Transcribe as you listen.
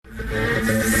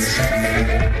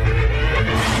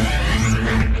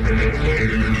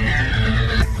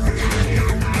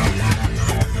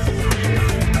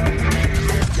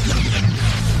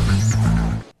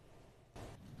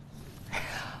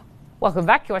Welcome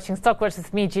back. You're watching Stockwatch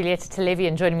with me, Julieta Televi,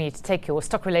 and joining me to take your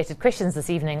stock-related questions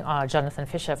this evening are Jonathan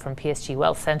Fisher from PSG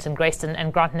Wealth, Santon Grayston,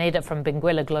 and Grant Nader from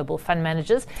Benguela Global Fund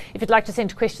Managers. If you'd like to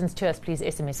send questions to us, please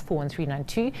SMS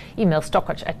 41392, email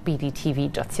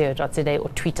stockwatch@bdtv.co.za, or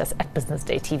tweet us at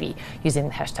BusinessDayTV using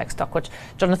the hashtag Stockwatch.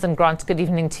 Jonathan, Grant, good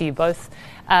evening to you both.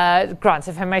 Grant,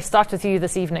 if I may start with you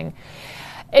this evening.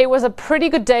 It was a pretty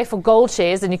good day for gold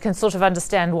shares, and you can sort of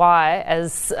understand why,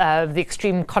 as the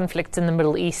extreme conflict in the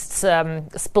Middle East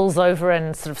spills over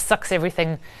and sort of sucks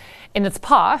everything in its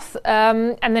path.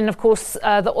 And then, of course,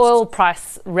 the oil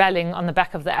price rallying on the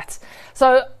back of that.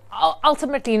 So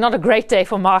ultimately, not a great day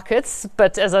for markets,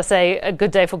 but as I say, a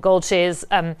good day for gold shares.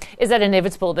 Is that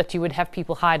inevitable that you would have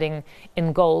people hiding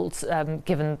in gold,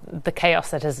 given the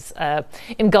chaos that has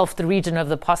engulfed the region over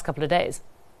the past couple of days?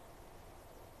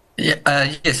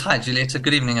 Yes. Hi, Julieta.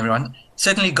 Good evening, everyone.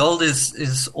 Certainly, gold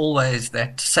is always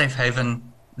that safe haven.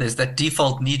 There's that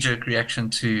default knee-jerk reaction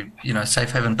to,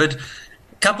 safe haven. But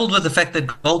coupled with the fact that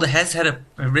gold has had a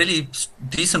really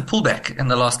decent pullback in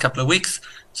the last couple of weeks,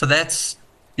 so that's,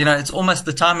 it's almost,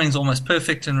 the timing's almost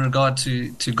perfect in regard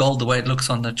to gold, the way it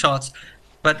looks on the charts.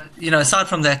 But, aside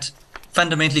from that,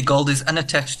 fundamentally, gold is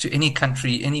unattached to any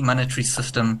country, any monetary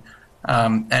system,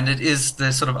 and it is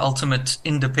the sort of ultimate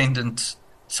independent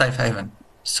safe haven.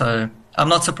 So I'm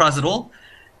not surprised at all.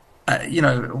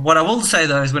 What I will say,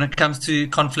 though, is when it comes to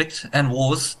conflict and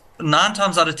wars, 9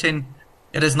 times out of 10,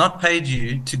 it has not paid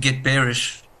you to get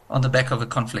bearish on the back of a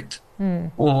conflict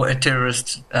or a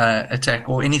terrorist attack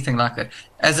or anything like that.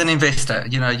 As an investor,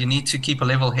 you need to keep a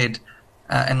level head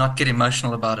and not get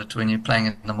emotional about it when you're playing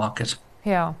in the market.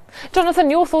 Yeah.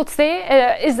 Jonathan, your thoughts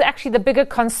there? Is actually the bigger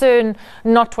concern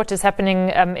not what is happening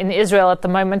in Israel at the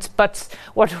moment, but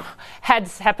what had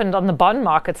happened on the bond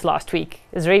markets last week?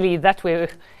 Is really that where,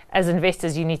 as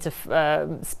investors, you need to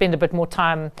spend a bit more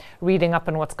time reading up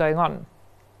on what's going on?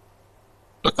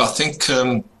 Look, I think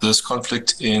this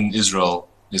conflict in Israel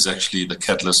is actually the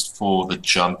catalyst for the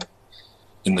jump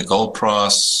in the gold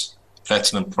price,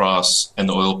 platinum price, and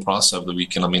the oil price over the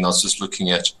weekend. I mean, I was just looking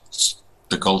at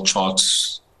the gold chart,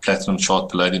 platinum chart,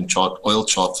 palladium chart, oil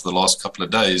chart for the last couple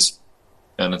of days,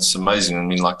 and it's amazing. I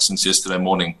mean, like since yesterday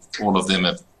morning, all of them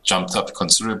have jumped up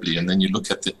considerably. And then you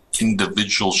look at the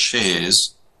individual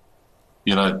shares,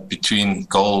 between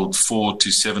gold 4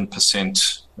 to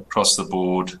 7% across the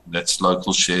board. That's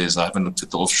local shares. I haven't looked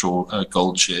at the offshore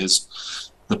gold shares.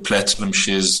 The platinum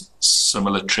shares,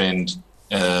 similar trend.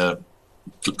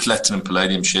 Platinum,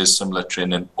 palladium shares, similar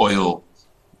trend, and oil.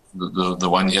 The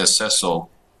 1 year Sasol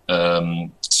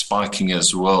spiking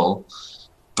as well.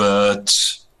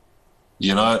 But,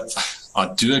 I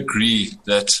do agree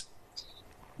that,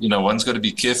 one's got to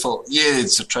be careful. Yeah,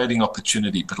 it's a trading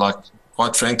opportunity, but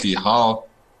quite frankly, how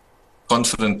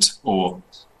confident or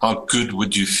how good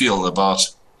would you feel about,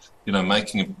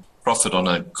 making a profit on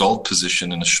a gold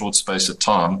position in a short space of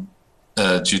time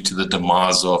due to the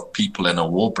demise of people and a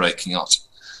war breaking out?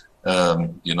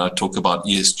 Talk about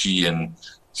ESG and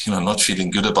not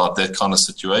feeling good about that kind of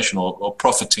situation or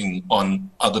profiting on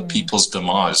other people's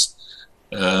demise.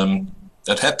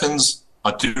 That happens.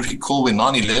 I do recall when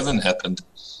 9/11 happened,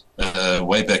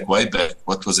 way back,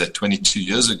 what was that, 22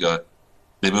 years ago?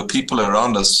 There were people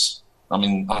around us. I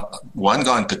mean, one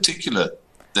guy in particular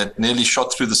that nearly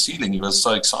shot through the ceiling. He was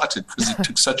so excited because he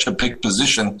took such a big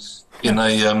position in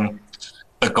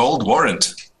a gold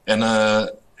warrant and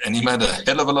he made a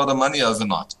hell of a lot of money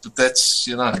overnight. But that's,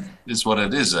 is what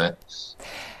it is, eh?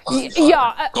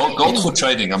 Gold for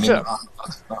trading. I mean, sure.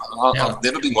 I've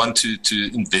never been one to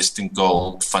invest in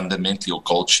gold fundamentally or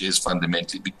gold shares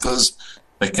fundamentally because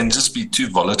they can just be too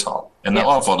volatile, and they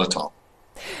are volatile.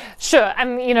 Sure.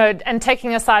 And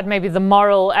taking aside maybe the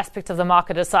moral aspect of the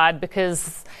market aside,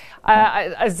 because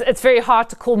it's very hard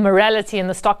to call morality in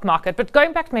the stock market. But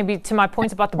going back maybe to my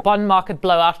point about the bond market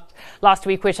blowout last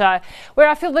week, where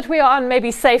I feel that we are on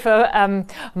maybe safer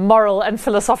moral and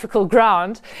philosophical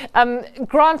ground.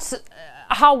 Grant,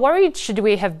 how worried should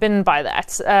we have been by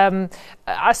that?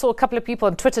 I saw a couple of people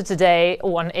on Twitter today,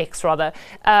 or on X rather,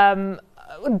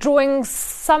 drawing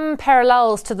some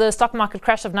parallels to the stock market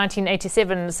crash of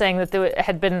 1987, saying that there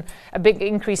had been a big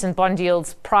increase in bond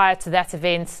yields prior to that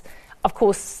event. Of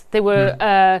course, there were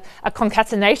a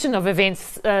concatenation of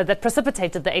events that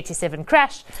precipitated the 87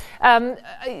 crash.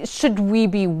 Should we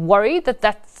be worried that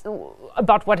that's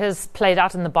about what has played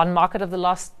out in the bond market over the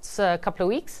last couple of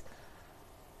weeks?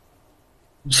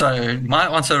 So my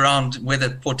answer around whether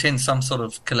it portends some sort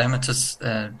of calamitous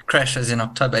crash as in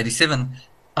October 87,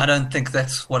 I don't think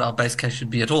that's what our base case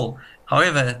should be at all.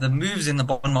 However, the moves in the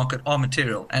bond market are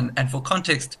material. And for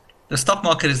context, the stock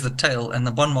market is the tail and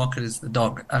the bond market is the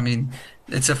dog. I mean,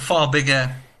 it's a far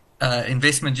bigger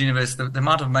investment universe. The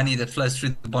amount of money that flows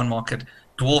through the bond market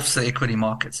dwarfs the equity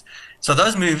markets. So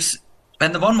those moves,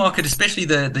 and the bond market, especially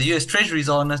the US Treasuries,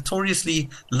 are notoriously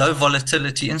low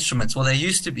volatility instruments. Well, they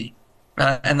used to be.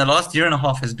 And the last year and a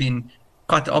half has been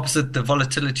quite the opposite. The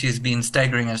volatility has been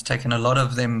staggering, has taken a lot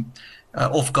of them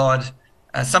off guard.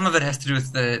 Some of it has to do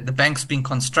with the banks being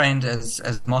constrained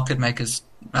as market makers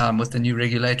with the new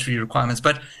regulatory requirements.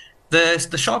 But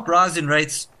the sharp rise in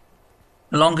rates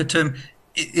longer term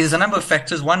is a number of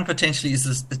factors. One potentially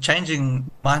is the changing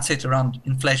mindset around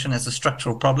inflation as a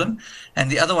structural problem,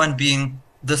 and the other one being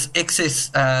this excess,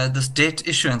 this debt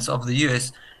issuance of the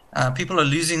US. People are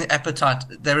losing appetite.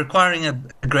 They're requiring a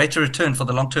greater return for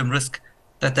the long-term risk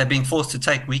that they're being forced to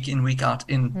take week in, week out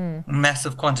in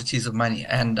massive quantities of money.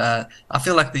 And I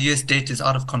feel like the US debt is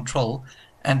out of control,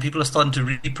 and people are starting to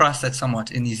reprice that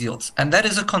somewhat in these yields. And that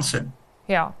is a concern.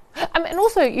 Yeah. And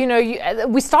also,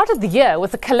 we started the year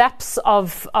with the collapse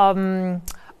of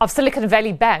Silicon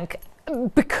Valley Bank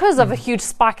because of a huge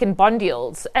spike in bond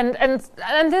yields. And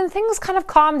then things kind of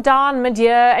calmed down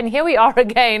mid-year, and here we are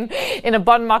again in a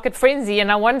bond market frenzy. And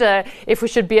I wonder if we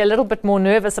should be a little bit more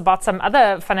nervous about some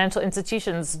other financial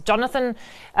institutions. Jonathan,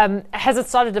 has it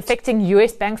started affecting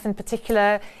US banks in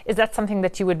particular? Is that something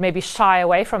that you would maybe shy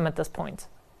away from at this point?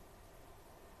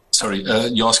 Sorry,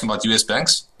 you're asking about US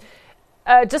banks?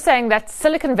 Just saying that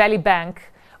Silicon Valley Bank,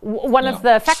 one of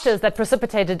the factors that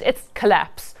precipitated its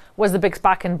collapse was the big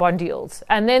spike in bond yields.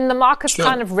 And then the markets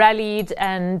kind of rallied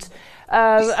and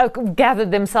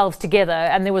gathered themselves together,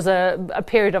 and there was a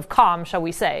period of calm, shall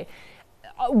we say.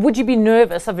 Would you be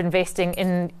nervous of investing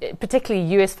in particularly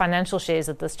US financial shares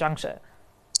at this juncture?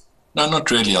 No,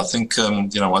 not really. I think,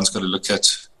 one's got to look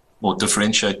at or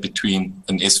differentiate between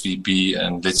an SVB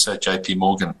and, let's say, JP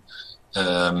Morgan.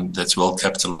 That's well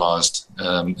capitalized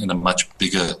in a much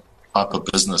bigger type of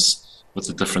business with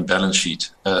a different balance sheet.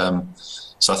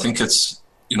 So I think it's,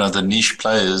 the niche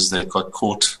players that got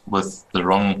caught with the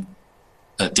wrong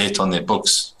debt on their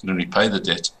books, didn't repay the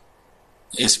debt.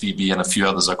 SVB and a few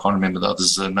others, I can't remember the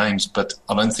others' names, but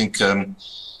I don't think it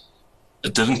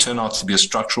didn't turn out to be a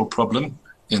structural problem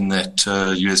in that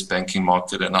US banking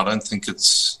market, and I don't think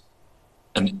it's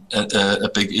a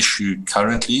big issue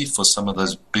currently for some of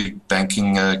those big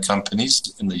banking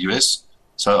companies in the US.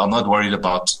 So I'm not worried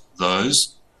about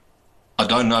those. I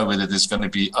don't know whether there's going to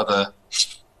be other,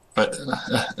 but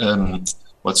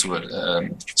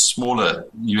smaller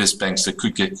US banks that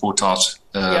could get caught out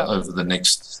over the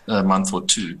next month or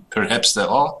two. Perhaps there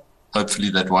are. Hopefully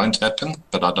that won't happen,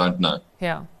 but I don't know.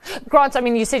 Yeah. Grant,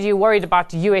 you said you're worried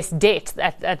about US debt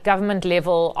at government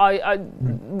level. Are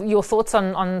your thoughts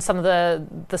on some of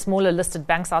the smaller listed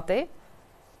banks out there?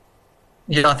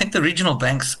 Yeah, I think the regional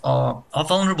banks are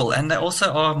vulnerable, and they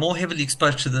also are more heavily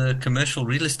exposed to the commercial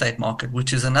real estate market,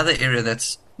 which is another area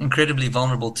that's incredibly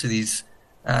vulnerable to these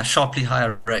sharply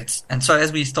higher rates. And so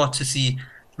as we start to see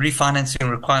refinancing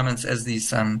requirements, as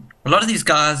these a lot of these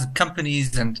guys,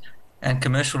 companies and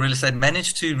commercial real estate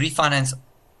manage to refinance,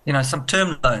 some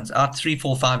term loans out 3,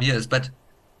 4, 5 years.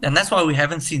 And that's why we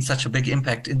haven't seen such a big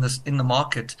impact in the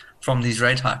market from these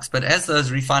rate hikes. But as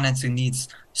those refinancing needs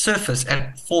surface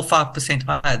at 4, 5%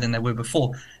 higher than they were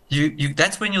before,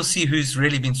 that's when you'll see who's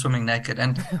really been swimming naked.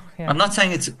 And I'm not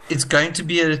saying it's going to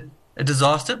be a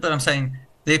disaster, but I'm saying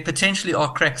there potentially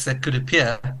are cracks that could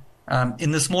appear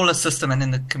in the smaller system and in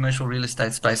the commercial real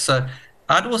estate space. So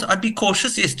I'd be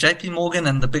cautious. Yes, JP Morgan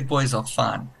and the big boys are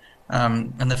fine.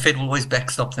 And the Fed will always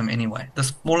backstop them anyway. The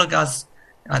smaller guys,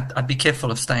 I'd be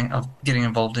careful of getting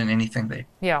involved in anything there.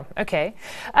 Yeah, okay.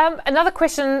 Another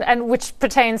question, and which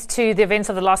pertains to the events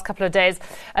of the last couple of days.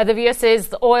 The VS says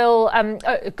the oil,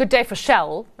 a good day for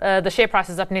Shell. The share price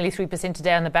is up nearly 3%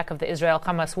 today on the back of the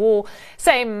Israel-Hamas war.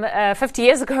 Same 50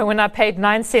 years ago when I paid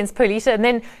 9 cents per litre, and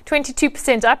then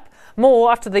 22% up,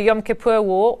 more after the Yom Kippur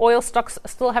war. Oil stocks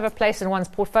still have a place in one's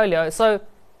portfolio. So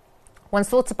one's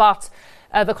thoughts about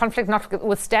the conflict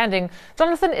notwithstanding.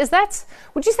 Jonathan,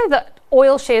 would you say that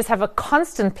oil shares have a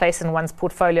constant place in one's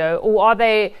portfolio, or are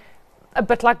they a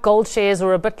bit like gold shares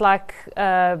or a bit like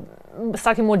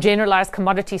slightly more generalized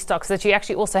commodity stocks that you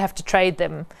actually also have to trade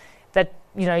them, that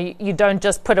you don't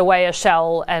just put away a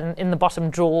Shell and in the bottom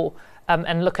drawer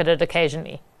and look at it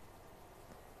occasionally?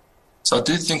 So I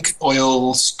do think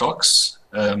oil stocks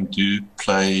do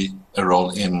play a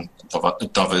role in a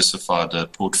diversified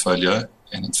portfolio.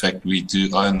 And in fact, we do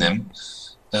own them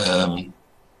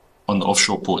on the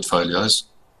offshore portfolios.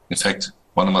 In fact,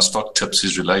 one of my stock tips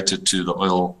is related to the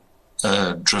oil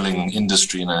drilling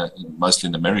industry, mostly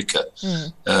in America.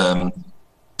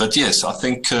 But yes, I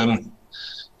think,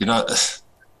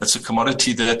 it's a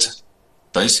commodity that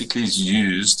basically is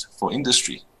used for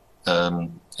industry.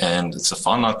 And it's a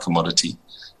finite commodity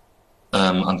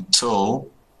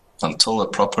until a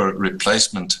proper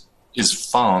replacement is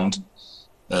found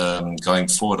going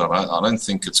forward. I don't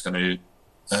think it's going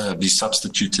to be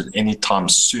substituted anytime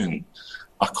soon.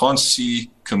 I can't see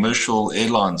commercial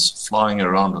airlines flying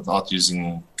around without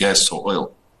using gas or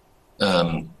oil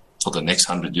for the next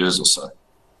 100 years or so,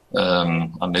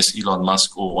 unless Elon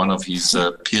Musk or one of his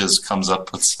peers comes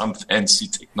up with some fancy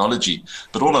technology.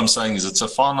 But all I'm saying is it's a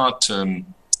finite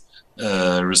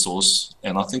resource,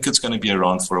 and I think it's going to be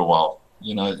around for a while.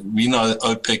 We know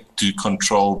OPEC do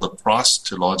control the price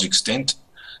to a large extent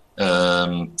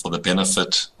for the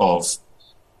benefit of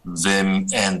them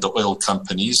and the oil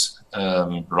companies,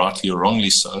 rightly or wrongly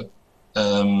so.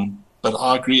 But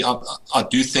I agree. I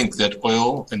do think that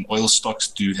oil and oil stocks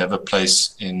do have a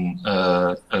place in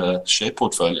a share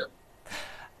portfolio.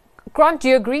 Grant, do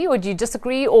you agree or do you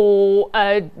disagree, or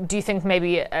do you think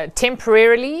maybe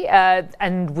temporarily,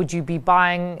 and would you be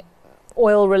buying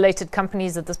oil-related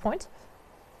companies at this point?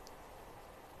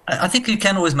 I think you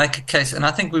can always make a case, and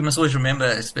I think we must always remember,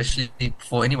 especially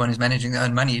for anyone who's managing their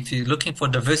own money, if you're looking for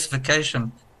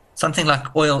diversification, something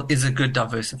like oil is a good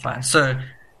diversifier. So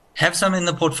have some in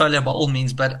the portfolio by all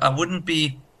means, but I wouldn't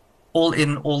be all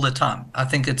in all the time. I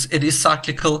think it is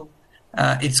cyclical.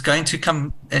 It's going to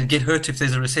come and get hurt if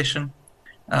there's a recession.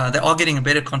 They are getting a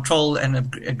better control and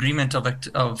agreement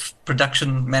of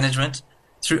production management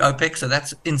through OPEC, so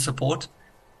that's in support.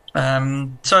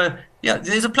 So yeah,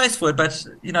 there's a place for it, but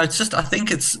it's just, I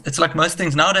think it's like most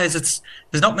things nowadays.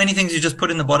 There's not many things you just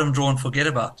put in the bottom drawer and forget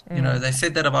about. They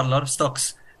said that about a lot of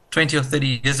stocks 20 or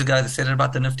 30 years ago. They said it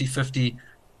about the Nifty 50.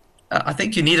 I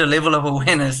think you need a level of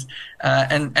awareness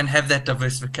and have that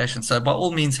diversification. So by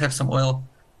all means, have some oil,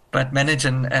 but manage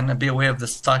and be aware of the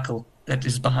cycle that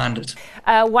is behind it.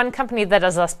 One company that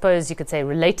is, I suppose you could say,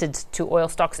 related to oil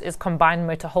stocks is Combined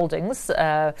Motor Holdings.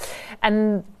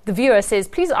 And the viewer says,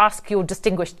 please ask your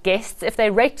distinguished guests if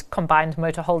they rate Combined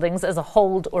Motor Holdings as a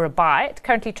hold or a buy. It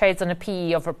currently trades on a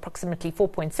PE of approximately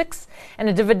 4.6 and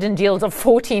a dividend yield of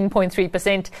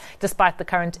 14.3%, despite the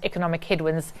current economic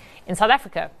headwinds in South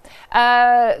Africa.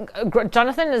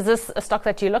 Jonathan, is this a stock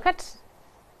that you look at?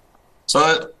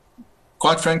 So,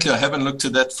 quite frankly, I haven't looked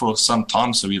at that for some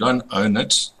time, so we don't own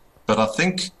it. But I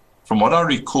think, from what I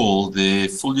recall, their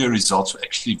full-year results were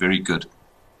actually very good.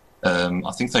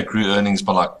 I think they grew earnings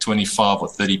by like 25 or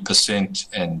 30%,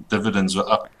 and dividends were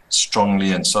up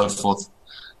strongly and so forth.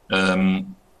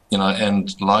 And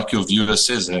like your viewer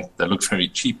says, they look very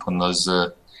cheap on those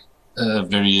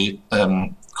very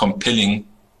compelling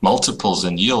multiples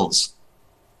and yields.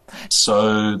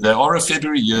 So they are a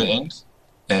February year-end,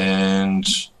 and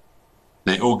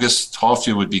the August half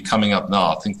year would be coming up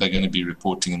now. I think they're going to be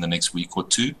reporting in the next week or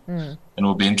two. And it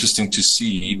will be interesting to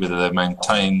see whether they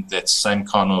maintain that same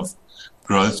kind of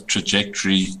growth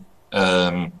trajectory,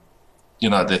 that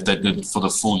they did for the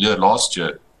full year last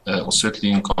year, or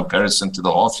certainly in comparison to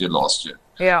the half year last year.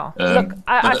 Yeah. Look,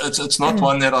 it's not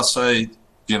one that I say,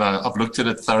 I've looked at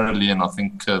it thoroughly and I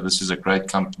think this is a great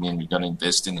company and we're going to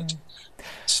invest in it.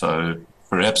 So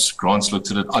perhaps Grant's looked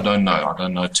at it. I don't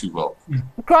know too well.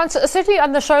 Grant, certainly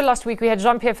on the show last week, we had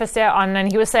Jean-Pierre Fesser on,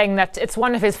 and he was saying that it's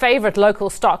one of his favorite local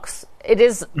stocks. It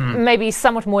is maybe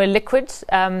somewhat more liquid,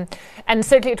 and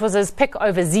certainly it was his pick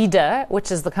over Zeda,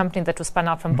 which is the company that was spun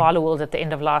out from Barloworld at the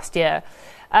end of last year.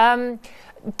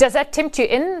 Does that tempt you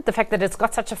in, the fact that it's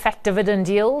got such a fat dividend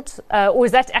yield? Or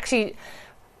is that actually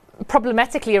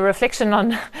problematically a reflection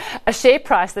on a share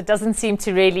price that doesn't seem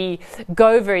to really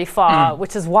go very far,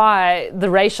 which is why the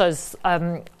ratios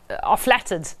are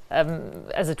flattered,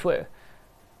 as it were?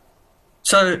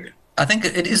 So I think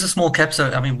it is a small cap.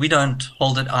 So, we don't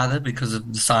hold it either because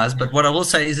of the size. But what I will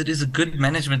say is it is a good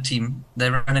management team. They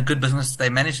run a good business. They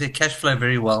manage their cash flow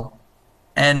very well.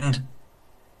 And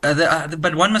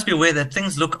but one must be aware that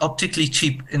things look optically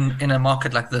cheap in a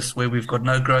market like this where we've got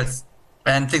no growth.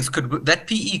 And that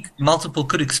PE multiple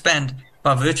could expand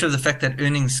by virtue of the fact that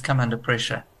earnings come under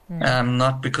pressure,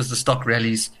 not because the stock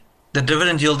rallies. The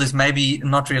dividend yield is maybe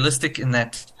not realistic in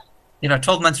that,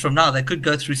 12 months from now, they could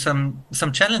go through some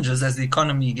challenges as the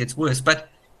economy gets worse. But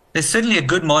there's certainly a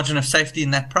good margin of safety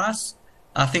in that price.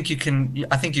 I think you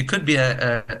could be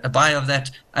a buyer of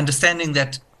that, understanding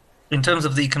that in terms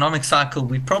of the economic cycle,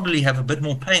 we probably have a bit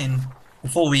more pain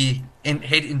before we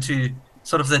head into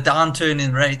sort of the downturn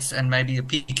in rates and maybe a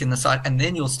peak in the cycle, and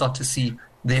then you'll start to see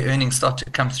their earnings start to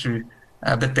come through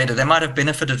a bit better. They might have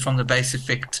benefited from the base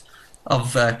effect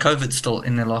of COVID still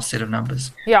in their last set of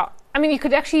numbers. Yeah. You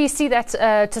could actually see that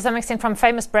to some extent from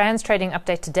Famous Brands trading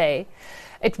update today.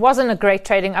 it wasn't a great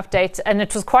trading update, and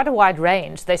it was quite a wide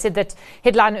range. They said that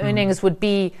headline earnings would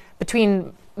be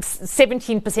between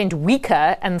 17%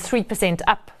 weaker and 3%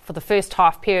 up for the first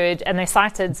half period, and they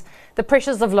cited the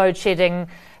pressures of load shedding,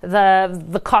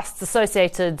 the costs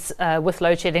associated with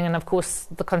load shedding, and of course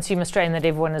the consumer strain that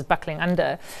everyone is buckling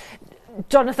under.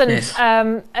 Jonathan, yes.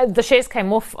 The shares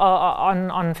came off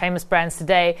on Famous Brands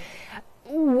today.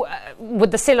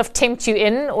 Would the sell-off tempt you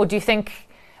in, or do you think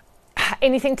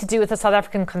anything to do with the South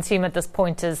African consumer at this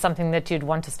point is something that you'd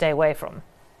want to stay away from?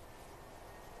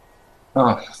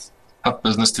 Oh, tough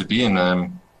business to be in.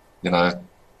 I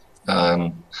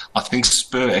think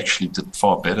Spur actually did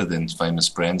far better than Famous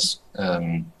Brands.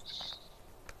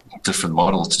 Different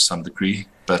model to some degree,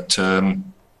 but I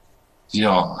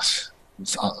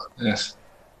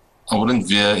wouldn't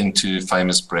veer into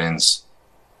Famous Brands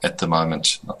at the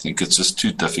moment. I think it's just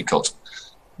too difficult.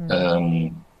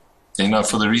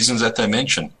 For the reasons that they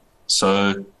mentioned.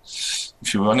 So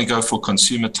if you want to go for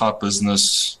consumer type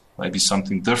business, maybe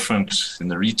something different in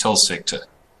the retail sector.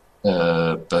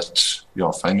 But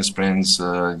Famous Brands,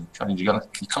 you kind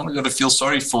of got to feel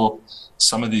sorry for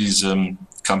some of these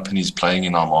companies playing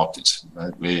in our market,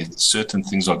 where certain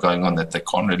things are going on that they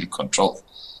can't really control.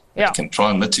 Yeah. They can try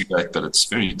and mitigate, but it's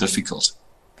very difficult.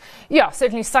 Yeah,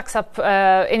 certainly sucks up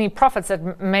any profits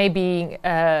that may be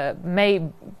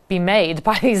made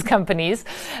by these companies.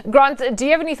 Grant, do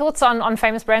you have any thoughts on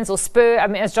Famous Brands or Spur? I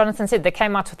mean, as Jonathan said,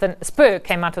 Spur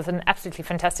came out with an absolutely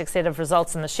fantastic set of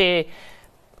results, and the share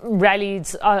rallied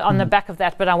on the back of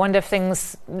that. But I wonder if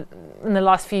things in the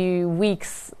last few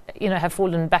weeks, have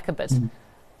fallen back a bit.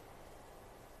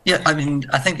 Yeah, I mean,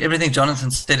 I think everything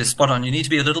Jonathan said is spot on. You need to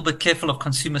be a little bit careful of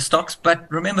consumer stocks, but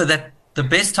remember that the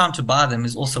best time to buy them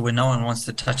is also when no one wants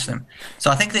to touch them.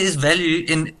 So I think there is value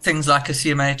in things like a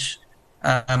CMH,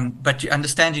 but you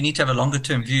understand you need to have a longer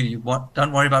term view.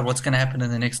 Don't worry about what's going to happen in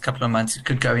the next couple of months. It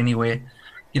could go anywhere.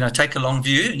 Take a long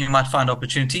view and you might find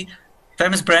opportunity.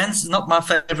 Famous Brands, not my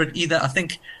favorite either.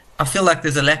 I feel like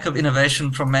there's a lack of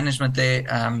innovation from management there.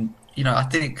 I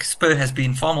think Spur has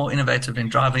been far more innovative in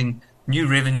driving new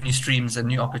revenue streams and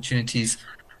new opportunities.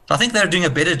 So I think they're doing a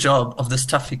better job of this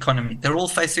tough economy. They're all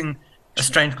facing a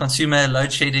strained consumer,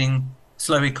 load shedding,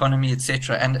 slow economy,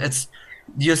 etc. And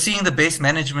you're seeing the best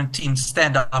management team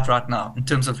stand out right now in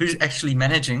terms of who's actually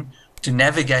managing to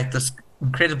navigate this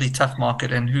incredibly tough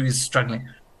market and who is struggling.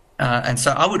 And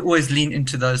so I would always lean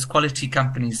into those quality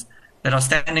companies that are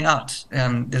standing out.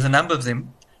 There's a number of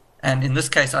them. And in this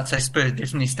case, I'd say Spur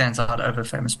definitely stands out over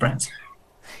Famous Brands.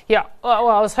 Yeah, well,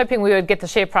 I was hoping we would get the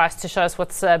share price to show us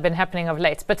what's been happening of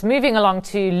late. But moving along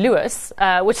to Lewis,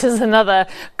 which is another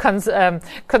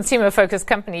consumer-focused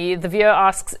company, the viewer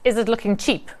asks, is it looking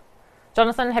cheap?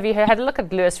 Jonathan, have you had a look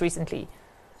at Lewis recently?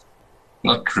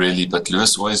 Not really, but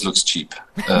Lewis always looks cheap,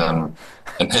 and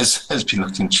has been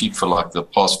looking cheap for like the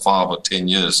past 5 or 10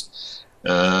 years.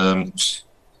 I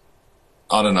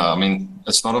don't know. I mean,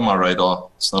 it's not on my radar.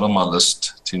 It's not on my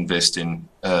list to invest in.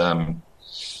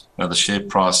 The share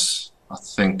price, I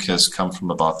think, has come from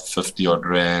about 50 odd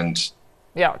rand.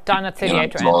 Yeah, down at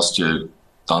 38 rand. Last year,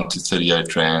 down to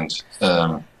 38 rand.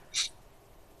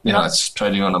 It's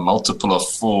trading on a multiple of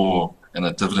 4 and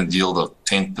a dividend yield of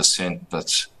 10%,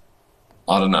 but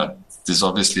I don't know. There's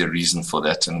obviously a reason for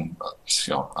that, and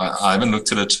I haven't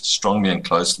looked at it strongly and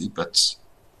closely, but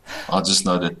I just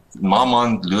know that in my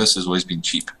mind, Lewis has always been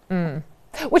cheap.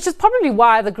 Which is probably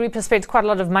why the group has spent quite a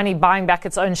lot of money buying back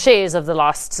its own shares over the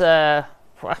last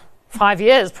 5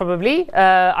 years, probably.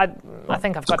 I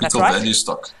think I've got that right. Value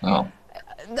stock. Oh.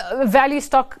 Value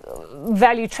stock,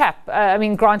 value trap.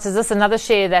 Grant, is this another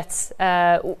share that's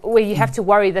where you have to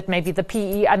worry that maybe the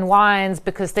PE unwinds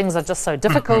because things are just so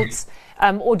difficult?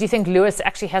 Or do you think Lewis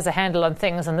actually has a handle on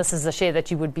things and this is a share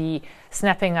that you would be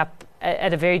snapping up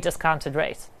at a very discounted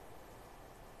rate?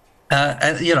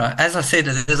 As I said,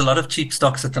 there's a lot of cheap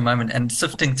stocks at the moment, and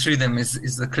sifting through them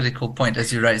is the critical point,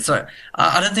 as you raised. So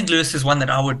I don't think Lewis is one that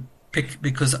I would pick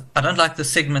because I don't like the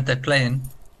segment they play in.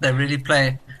 They really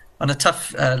play on a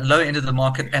tough low end of the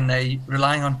market, and they're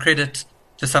relying on credit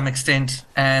to some extent.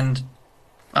 And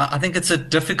I think it's a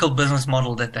difficult business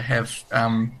model that they have.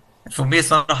 For me,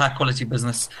 it's not a high quality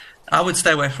business. I would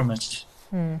stay away from it.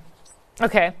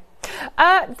 Okay.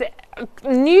 The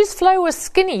news flow was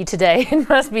skinny today, it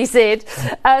must be said.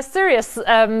 Sirius,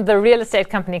 the real estate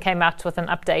company, came out with an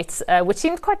update, which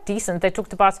seemed quite decent. They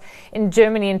talked about, in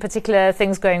Germany in particular,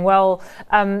 things going well.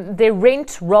 Their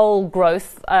rent roll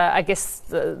growth, I guess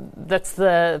that's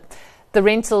the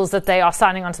rentals that they are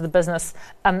signing onto the business,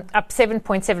 up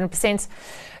 7.7%.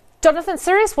 Jonathan,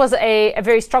 Sirius was a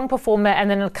very strong performer, and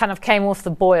then it kind of came off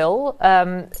the boil,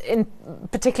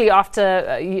 particularly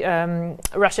after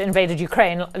Russia invaded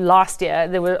Ukraine last year.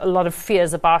 There were a lot of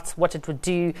fears about what it would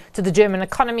do to the German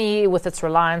economy with its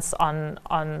reliance on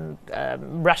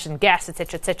Russian gas,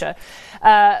 etc., etc.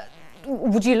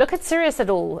 Would you look at Sirius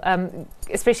at all,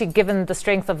 especially given the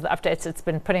strength of the updates it's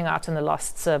been putting out in the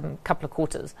last couple of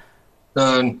quarters?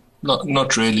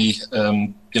 Not really.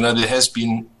 There has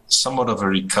been somewhat of a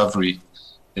recovery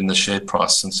in the share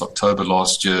price since October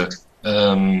last year.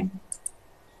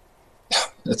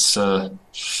 It's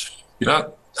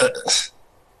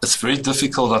very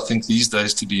difficult, I think, these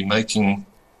days to be making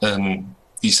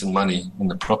decent money in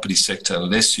the property sector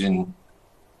unless you're in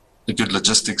a good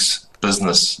logistics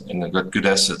business and they've got good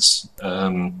assets.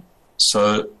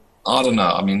 So I don't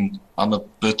know. I mean, I'm a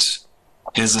bit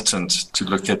hesitant to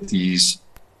look at these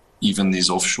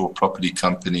offshore property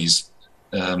companies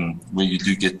where you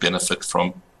do get benefit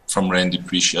from rand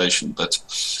depreciation. But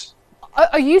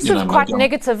are you sort of quite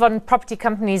negative on property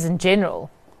companies in general,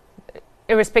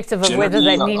 irrespective of whether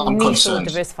they're niche or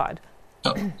diversified?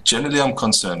 Generally, I'm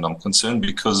concerned. I'm concerned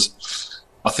because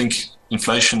I think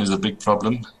inflation is a big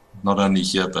problem, not only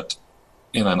here but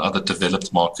in other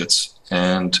developed markets.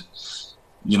 And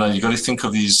you got to think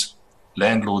of these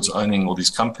landlords owning all these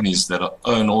companies that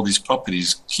own all these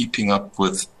properties, keeping up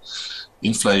with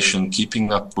inflation,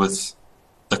 keeping up with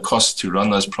the cost to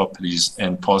run those properties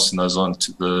and passing those on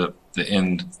to the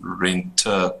end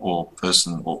renter or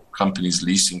person or companies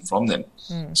leasing from them.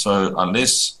 So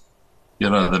unless,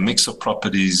 the mix of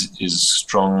properties is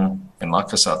strong, and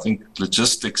like I said, I think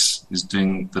logistics is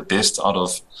doing the best out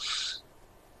of,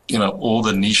 all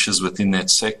the niches within that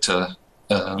sector.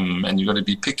 And you've got to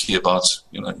be picky about,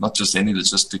 not just any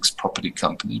logistics property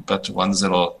company, but ones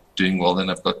that are doing well and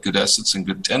have got good assets and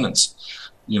good tenants.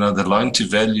 The loan to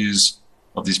values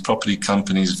of these property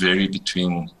companies vary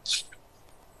between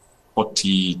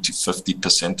 40 to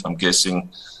 50%, I'm guessing.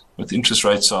 With interest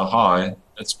rates so high,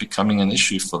 it's becoming an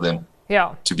issue for them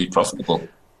to be profitable.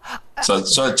 So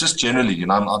just generally,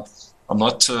 I'm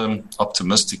not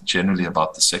optimistic generally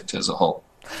about the sector as a whole.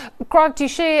 Grant, do you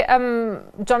share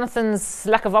Jonathan's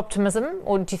lack of optimism,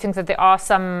 or do you think that there are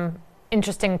some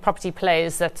interesting property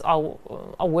plays that are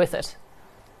worth it?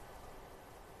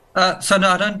 So no,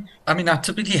 I don't. I mean, I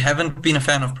typically haven't been a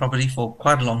fan of property for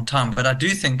quite a long time, but I do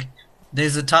think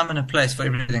there's a time and a place for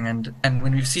everything. And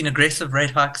when we've seen aggressive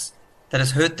rate hikes that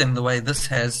has hurt them the way this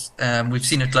has, we've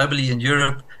seen it globally in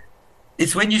Europe.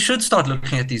 It's when you should start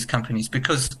looking at these companies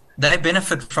because they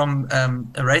benefit from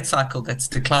a rate cycle that's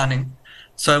declining.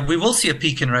 So we will see a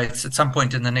peak in rates at some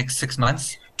point in the next 6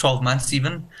 months, 12 months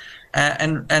even.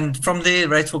 And from there,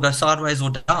 rates will go sideways or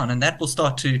down, and that will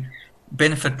start to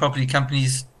benefit property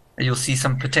companies. You'll see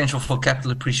some potential for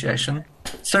capital appreciation.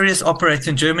 Sirius operates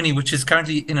in Germany, which is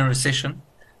currently in a recession.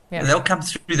 Yeah. They'll come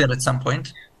through that at some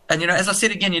point. And, as I said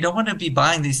again, you don't want to be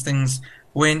buying these things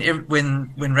when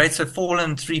rates have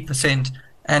fallen 3%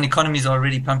 and economies are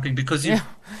already pumping because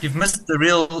you've missed the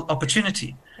real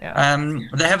opportunity. Yeah.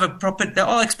 They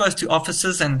are exposed to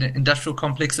offices and industrial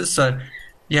complexes, so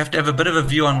you have to have a bit of a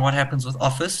view on what happens with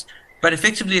office. But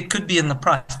effectively, it could be in the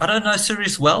price. I don't know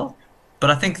Sirius well, but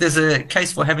I think there's a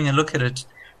case for having a look at it,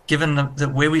 given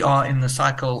where we are in the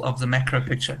cycle of the macro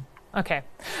picture. Okay.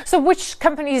 So which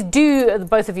companies do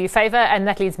both of you favour? And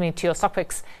that leads me to your stock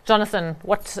picks. Jonathan,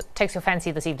 what takes your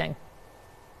fancy this evening?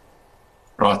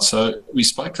 Right. So we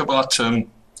spoke about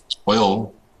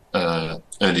oil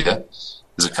earlier.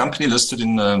 There's a company listed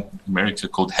in America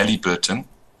called Halliburton.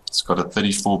 It's got a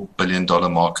 $34 billion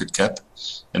market cap.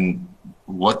 And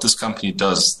what this company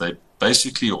does, they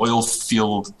basically oil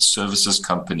field services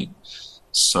company.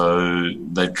 So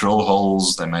they drill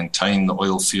holes, they maintain the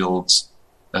oil fields,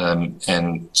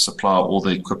 and supply all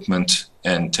the equipment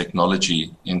and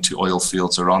technology into oil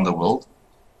fields around the world.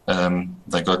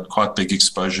 They got quite big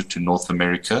exposure to North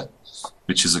America,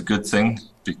 which is a good thing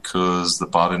because the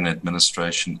Biden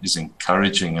administration is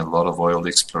encouraging a lot of oil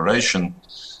exploration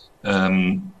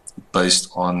based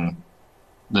on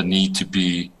the need to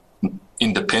be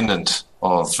independent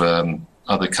of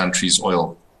other countries'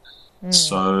 oil.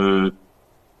 So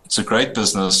it's a great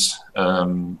business.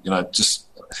 Just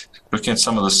looking at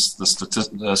some of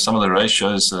the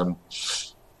ratios,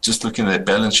 just looking at their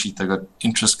balance sheet, they got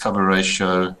interest cover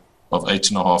ratio of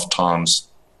 8.5 times.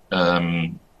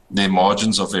 Their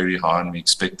margins are very high, and we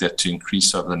expect that to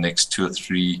increase over the next 2 or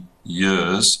 3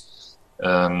 years.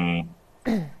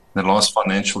 The last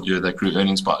financial year, they grew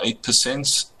earnings by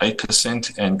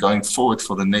 8%, and going forward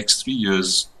for the next 3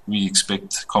 years, we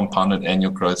expect compounded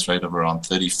annual growth rate of around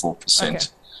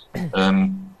 34%.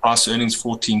 Okay. Price earnings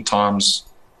 14 times,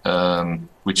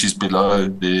 which is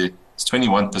below it's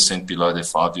 21% below their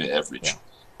 5-year average. Yeah.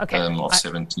 Okay. Of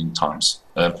 17 times.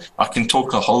 I can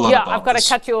talk a whole lot about I've got to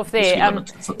cut you off there. Abby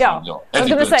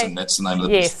Burton, that's the name of the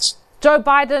business. Joe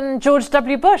Biden, George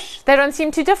W. Bush. They don't seem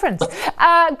too different.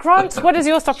 Grant, what is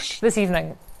your stock this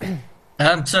evening?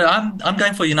 So I'm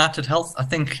going for United Health. I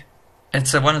think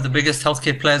it's one of the biggest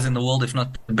healthcare players in the world, if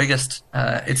not the biggest.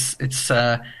 I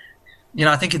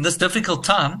think in this difficult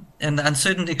time and the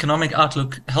uncertain economic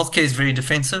outlook, healthcare is very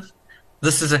defensive.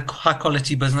 This is a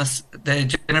high-quality business. They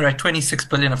generate 26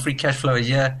 billion of free cash flow a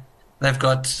year. They've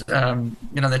got,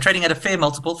 they're trading at a fair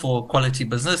multiple for quality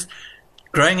business,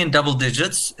 growing in double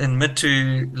digits in mid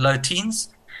to low teens.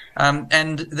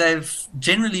 And they've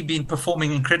generally been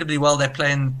performing incredibly well. They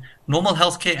play in normal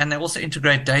healthcare, and they also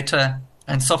integrate data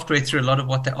and software through a lot of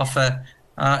what they offer.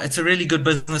 It's a really good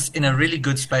business in a really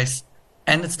good space,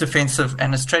 and it's defensive,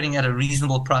 and it's trading at a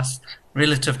reasonable price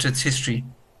relative to its history.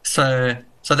 So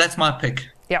that's my pick.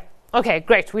 Yeah. Okay,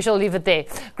 great. We shall leave it there.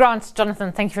 Grant,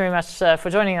 Jonathan, thank you very much for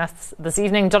joining us this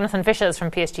evening. Jonathan Fisher is from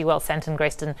PSG Wealth, Santon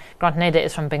Grayston. Grant Nader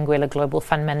is from Benguela Global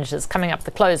Fund Managers. Coming up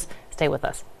the close. Stay with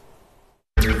us.